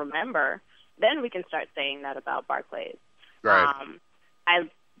people remember, then we can start saying that about Barclays. Right. I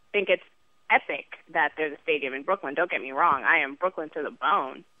think it's epic that there's a stadium in Brooklyn. Don't get me wrong. I am Brooklyn to the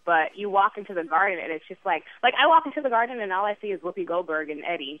bone. But you walk into the Garden, and it's just like I walk into the Garden, and all I see is Whoopi Goldberg and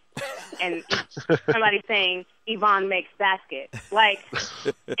Eddie, and somebody saying, Yvonne makes basket.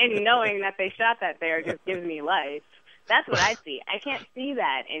 And knowing that they shot that there just gives me life. That's what I see. I can't see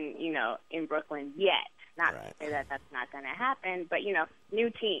that in Brooklyn yet. Not to say that that's not going to happen, but, new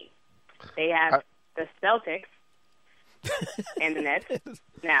team. They have the Celtics and the Nets.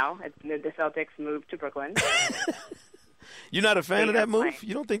 Now, the Celtics moved to Brooklyn. You're not a fan of that move?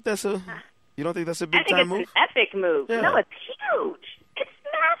 You don't think that's a big time move? I think it's an epic move. Yeah. No, it's huge. It's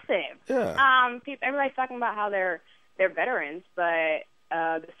massive. Yeah. Everybody's talking about how they're veterans, but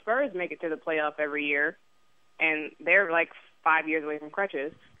the Spurs make it to the playoff every year, and they're 5 years away from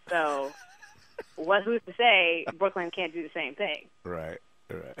crutches. So, who's to say Brooklyn can't do the same thing? Right.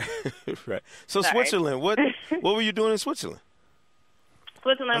 Right. So Switzerland, what were you doing in Switzerland?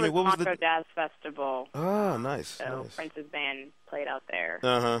 Switzerland was Montreux Jazz Festival. Oh, nice. So nice. Prince's band played out there.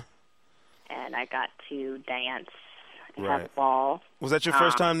 Uh-huh. and I got to dance and Right. have a ball. Was that your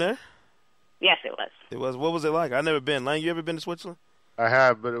first time there? Yes, it was. It was. What was it like? I've never been. Lang, you ever been to Switzerland? I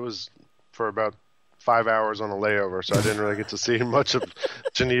have, but it was for about 5 hours on a layover, so I didn't really get to see much of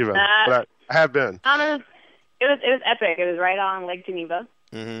Geneva. But I have been. It was epic. It was right on Lake Geneva.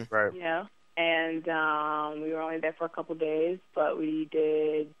 Mm-hmm. Right. You know, and we were only there for a couple days, but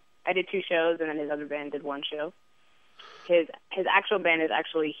I did 2 shows, and then his other band did 1 show. His actual band is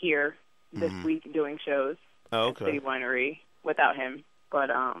actually here this week doing shows at City Winery without him. But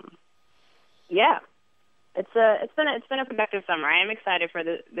yeah, it's been a productive summer. I am excited for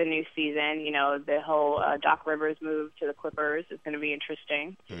the new season. You know, the whole Doc Rivers move to the Clippers is going to be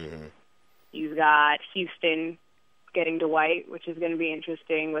interesting. Mm-hmm. You've got Houston getting Dwight, which is going to be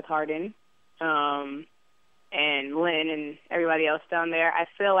interesting with Harden, and Lynn and everybody else down there. I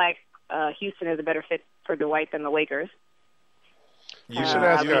feel like Houston is a better fit for Dwight than the Lakers. You should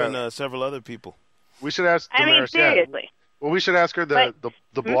ask her and several other people. We should ask Damaris. I mean, seriously. Yeah. Well, we should ask her the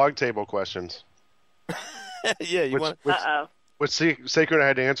blog table questions. Yeah, you want. Which Sacred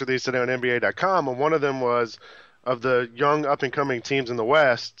had to answer these today on NBA.com, and one of them was, of the young up-and-coming teams in the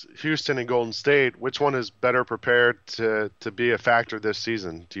West, Houston and Golden State, which one is better prepared to be a factor this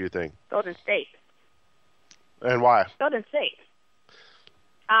season, do you think? Golden State. And why? Golden State.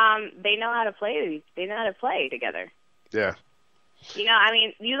 They know how to play. They know how to play together. Yeah. You know, I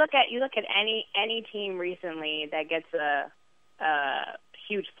mean, you look at any team recently that gets a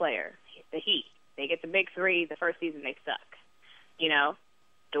huge player, the Heat. They get the big 3. The first season they suck. You know,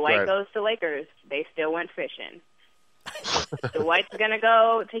 Dwight goes to Lakers. They still went fishing. Dwight's gonna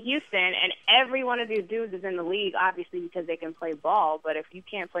go to Houston, and every one of these dudes is in the league, obviously because they can play ball. But if you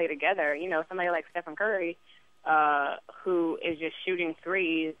can't play together, you know, somebody like Stephen Curry, who is just shooting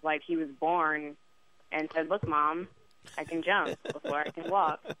threes like he was born, and said, "Look, Mom, I can jump before I can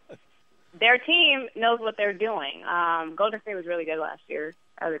walk." Their team knows what they're doing. Golden State was really good last year.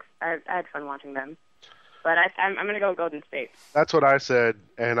 I had fun watching them. But I'm going to go Golden State. That's what I said,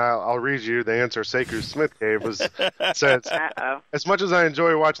 and I'll read you the answer Sekou Smith gave. Says, as much as I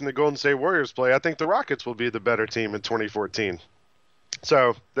enjoy watching the Golden State Warriors play, I think the Rockets will be the better team in 2014.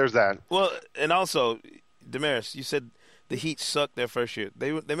 So there's that. Well, and also, Damaris, you said the Heat sucked their first year.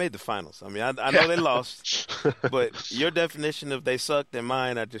 They made the finals. I mean, I know they lost, but your definition of they sucked and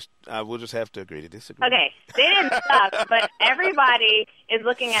mine, I will just have to agree to disagree. Okay, they didn't suck, but everybody is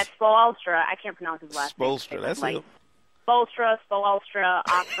looking at Spoelstra. I can't pronounce his last name. Spoelstra, that's like it. Spoelstra,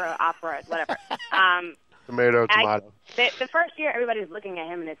 opera, whatever. Tomato. The first year, everybody's looking at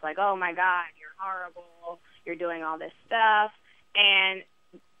him, and it's like, oh, my God, you're horrible. You're doing all this stuff. And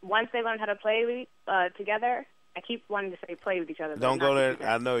once they learn how to play together, I keep wanting to say play with each other. Don't go there.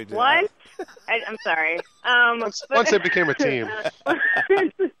 I know you did. What? I'm sorry. Once they became a team.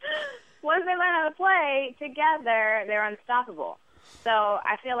 Once they learn how to play together, they're unstoppable. So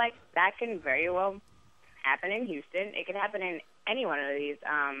I feel like that can very well happen in Houston. It can happen in any one of these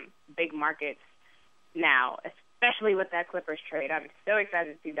big markets now, especially with that Clippers trade. I'm so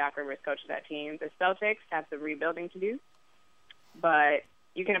excited to see Doc Rivers coach that team. The Celtics have some rebuilding to do, but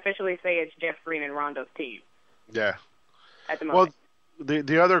you can officially say it's Jeff Green and Rondo's team. Yeah. At the moment. Well,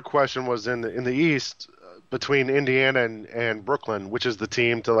 the other question was in the East between Indiana and Brooklyn, which is the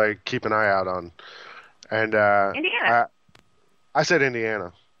team to like keep an eye out on. And Indiana. I said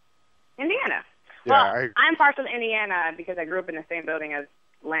Indiana. Indiana. Yeah, well, I'm partial to Indiana because I grew up in the same building as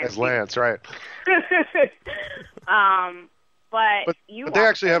Lance. As Lance, right? But they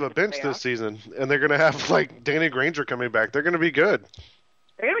actually have a bench this season, and they're going to have like Danny Granger coming back. They're going to be good.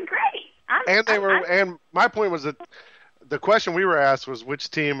 They're going to be great. And my point was that the question we were asked was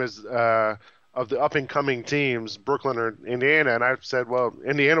which team is of the up and coming teams, Brooklyn or Indiana, and I said, well,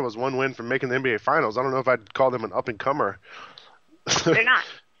 Indiana was one win from making the NBA Finals. I don't know if I'd call them an up and comer. They're not.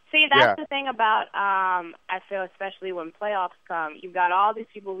 See, that's the thing about I feel, especially when playoffs come, you've got all these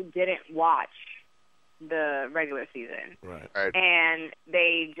people who didn't watch the regular season, right? And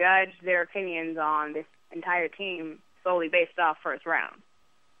they judge their opinions on this entire team solely based off first round.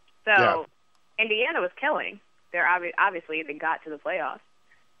 So Indiana was killing. They're obviously they got to the playoffs.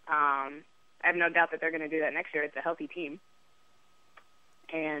 I have no doubt that they're going to do that next year. It's a healthy team,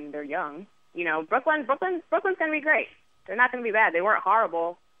 and they're young. You know, Brooklyn's going to be great. They're not going to be bad. They weren't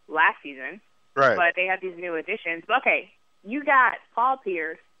horrible last season, right? But they have these new additions. But okay, you got Paul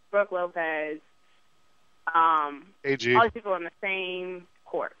Pierce, Brooke Lopez, AG. all these people in the same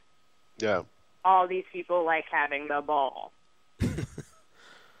court. Yeah. All these people like having the ball.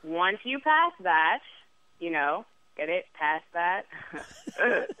 Once you pass that, you know, get it? Pass that.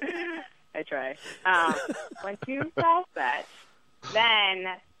 I try. Once you pass that, then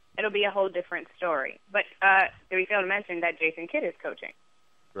it'll be a whole different story. But did we fail to mention that Jason Kidd is coaching?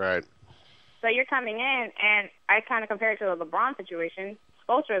 Right. So you're coming in, and I kind of compare it to the LeBron situation.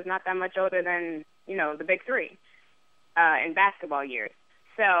 Spoelstra is not that much older than, the big three in basketball years.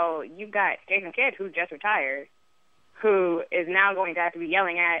 So you've got Jason Kidd, who just retired, who is now going to have to be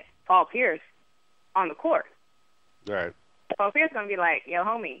yelling at Paul Pierce on the court. Right. Paul Pierce is going to be like, yo,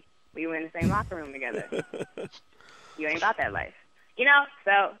 homie, we were in the same locker room together. You ain't about that life.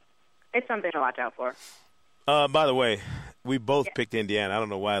 So it's something to watch out for. By the way, we both picked Indiana. I don't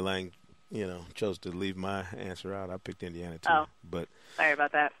know why Lang, chose to leave my answer out. I picked Indiana too. Oh, but sorry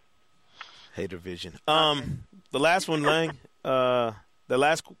about that. Hater vision. The last one, Lang. The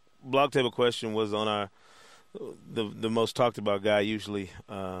last blog table question was on our the most talked about guy usually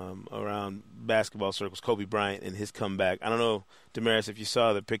around basketball circles, Kobe Bryant and his comeback. I don't know, Damaris, if you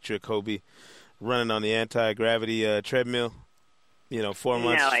saw the picture of Kobe running on the anti-gravity treadmill. 5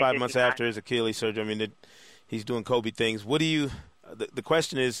 months after his Achilles surgery. I mean, he's doing Kobe things. What do you? The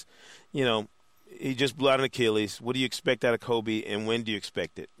question is, he just blew out an Achilles. What do you expect out of Kobe, and when do you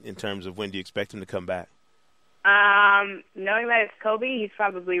expect it? In terms of when do you expect him to come back? Knowing that it's Kobe, he's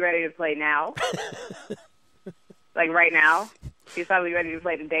probably ready to play now. Like right now, he's probably ready to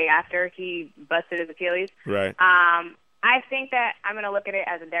play the day after he busted his Achilles. Right. I think that I'm going to look at it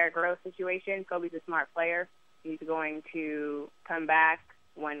as a Derrick Rose situation. Kobe's a smart player. He's going to come back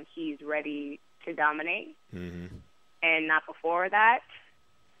when he's ready to dominate, and not before that.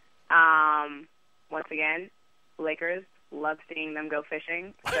 Once again, Lakers love seeing them go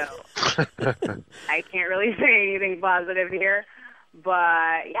fishing, so I can't really say anything positive here.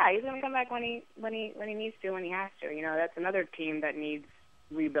 But yeah, he's going to come back when he needs to, when he has to. That's another team that needs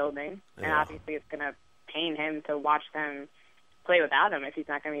rebuilding, and obviously it's going to pain him to watch them play without him if he's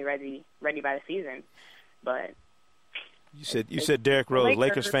not going to be ready by the season. But you said Derrick Rose.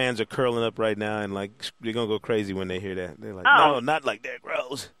 Lakers fans are curling up right now, and they're gonna go crazy when they hear that. They're like, no, not like Derrick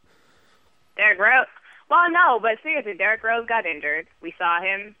Rose. Derrick Rose. Well, no, but seriously, Derrick Rose got injured. We saw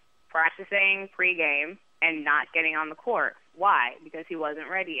him practicing pregame and not getting on the court. Why? Because he wasn't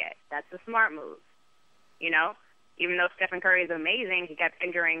ready yet. That's a smart move. Even though Stephen Curry is amazing, he kept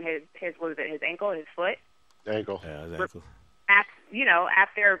injuring his ankle, his foot. Ankle. Yeah, his ankle.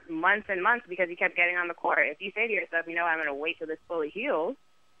 After months and months, because he kept getting on the court. If you say to yourself, I'm going to wait till this fully heals,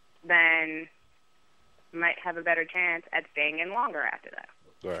 then you might have a better chance at staying in longer after that.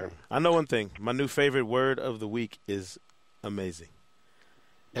 Right. I know one thing. My new favorite word of the week is amazing.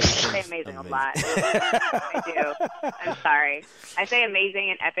 I say amazing a lot. I do. I'm sorry. I say amazing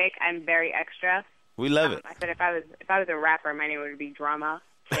and epic. I'm very extra. We love it. I said if I was a rapper, my name would be Drama.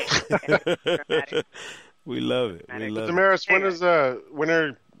 We love it. We love Damaris,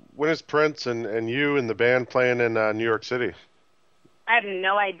 when is Prince and you and the band playing in New York City? I have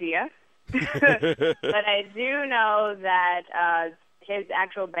no idea, but I do know that his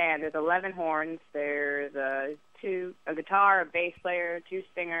actual band, there's 11 horns, there's a guitar, a bass player, 2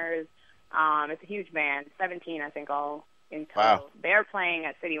 singers. It's a huge band, 17 I think all in total. Wow. They're playing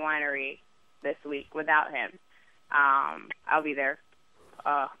at City Winery this week without him. I'll be there,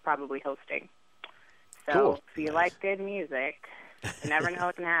 probably hosting. So cool. If you like good music, you never know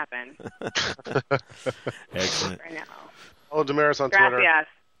what can happen. Excellent. For now. Follow Damaris on Twitter. Gracias.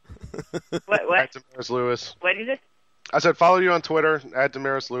 What? At Damaris Lewis. What did you just? I said follow you on Twitter at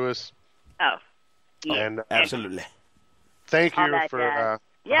Damaris Lewis. Oh. Yeah. And absolutely. Thank you for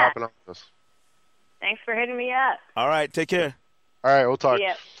hopping on with us. Thanks for hitting me up. All right, take care. All right, we'll talk.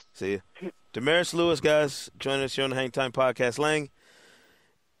 See you. Damaris Lewis, guys, joining us here on the Hang Time Podcast. Lang,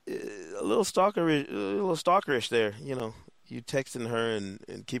 a little stalkerish there. You texting her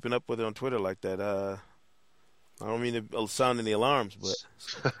and keeping up with her on Twitter like that. I don't mean to sound any alarms,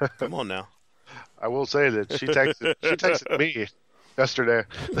 but come on now. I will say that she texted me yesterday.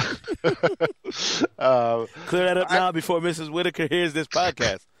 Clear that up now before Mrs. Whitaker hears this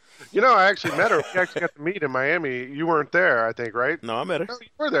podcast. I actually met her. We actually got to meet in Miami. You weren't there, I think, right? No, I met her. No, you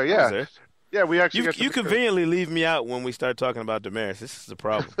were there, yeah. There. Yeah, we actually got to You conveniently leave me out when we start talking about Damaris. This is the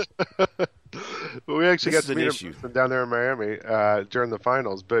problem. But we actually got to meet her down there in Miami during the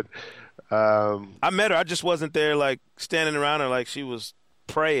finals. But I met her. I just wasn't there, standing around her like she was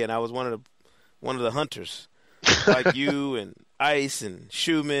prey, and I was one of the hunters, like you and Ice and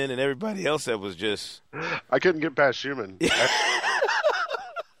Schumann and everybody else that was just. I couldn't get past Schumann.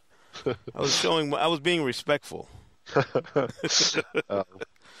 I was being respectful.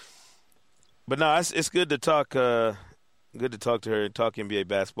 But no, it's good to talk. Good to talk to her and talk NBA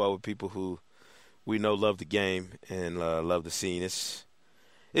basketball with people who we know love the game and love the scene. It's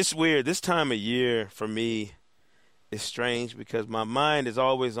weird this time of year for me. is strange because my mind is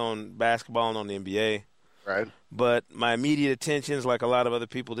always on basketball and on the NBA. Right. But my immediate attention is like a lot of other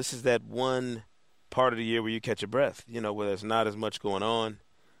people. This is that one part of the year where you catch your breath, where there's not as much going on.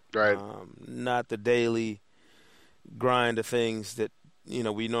 Right. Not the daily grind of things that,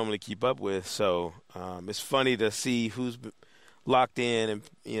 we normally keep up with. So it's funny to see who's locked in and,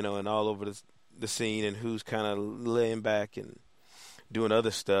 and all over the scene and who's kind of laying back and doing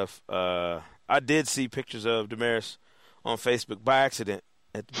other stuff. I did see pictures of Damaris on Facebook by accident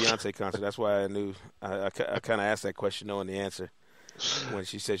at the Beyonce concert. That's why I knew. I kind of asked that question knowing the answer when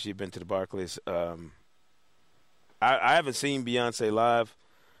she said she'd been to the Barclays. I haven't seen Beyonce live,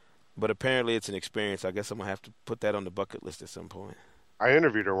 but apparently it's an experience. I guess I'm going to have to put that on the bucket list at some point. I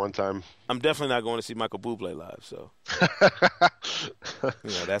interviewed her one time. I'm definitely not going to see Michael Bublé live, so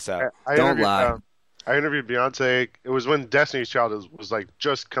that's out. Don't lie. I interviewed Beyonce. It was when Destiny's Child was like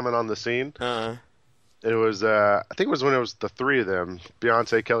just coming on the scene. Uh-huh. It was, I think it was when it was the three of them,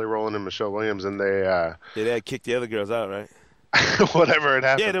 Beyonce, Kelly Rowland, and Michelle Williams, and they had kicked the other girls out, right? Whatever it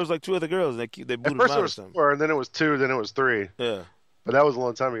happened. Yeah, there was like two other girls. They booted them out. At first it was 4, and then it was 2, then it was 3. Yeah. But that was a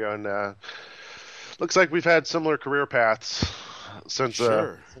long time ago, and looks like we've had similar career paths since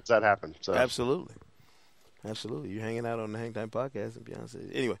that happened. So. Absolutely. You're hanging out on the Hang Time Podcast and Beyonce.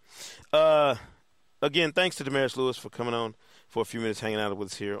 Anyway, again, thanks to Damaris Lewis for coming on for a few minutes, hanging out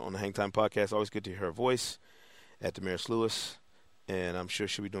with us here on the Hang Time Podcast. Always good to hear her voice at Damaris Lewis, and I'm sure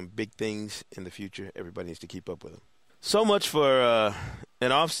she'll be doing big things in the future. Everybody needs to keep up with them. So much for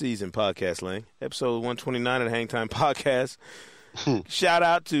an off-season podcast, Lang. Episode 129 of the Hang Time Podcast. Shout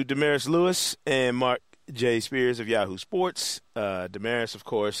out to Damaris Lewis and Marc J. Spears of Yahoo Sports. Damaris, of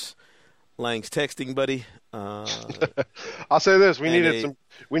course, Lang's texting buddy. I'll say this: we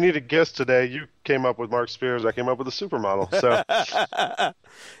needed guests today. You came up with Marc Spears. I came up with a supermodel. So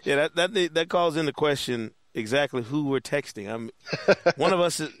yeah, that calls into question exactly who we're texting. One of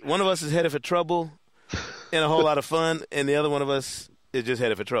us is headed for trouble and a whole lot of fun, and the other one of us is just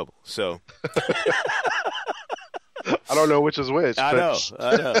headed for trouble. So I don't know which is which. I know.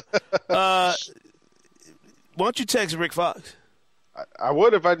 Why don't you text Rick Fox? I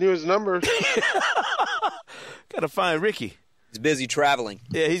would if I knew his number. Gotta find Ricky. He's busy traveling.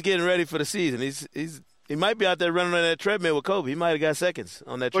 Yeah, he's getting ready for the season. He might be out there running on that treadmill with Kobe. He might have got seconds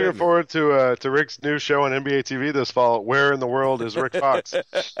on that treadmill. Looking forward to Rick's new show on NBA TV this fall. Where in the world is Rick Fox?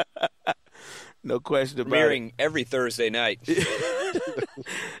 No question about Premiering it. every Thursday night.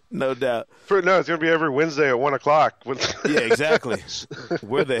 No doubt. It's going to be every Wednesday at 1 o'clock. Yeah, exactly.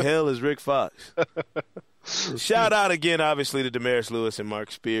 Where the hell is Rick Fox? Shout out again, obviously, to Damaris Lewis and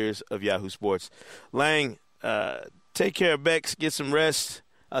Marc Spears of Yahoo Sports. Lang, take care of Bex. Get some rest.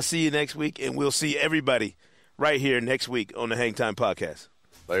 I'll see you next week, and we'll see everybody right here next week on the Hang Time Podcast.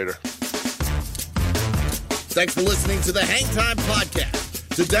 Later. Thanks for listening to the Hang Time Podcast.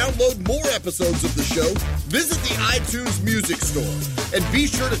 To download more episodes of the show, visit the iTunes Music Store. And be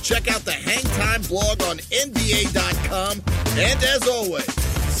sure to check out the Hang Time blog on NBA.com. And as always,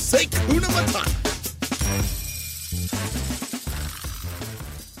 say Kuna Matata.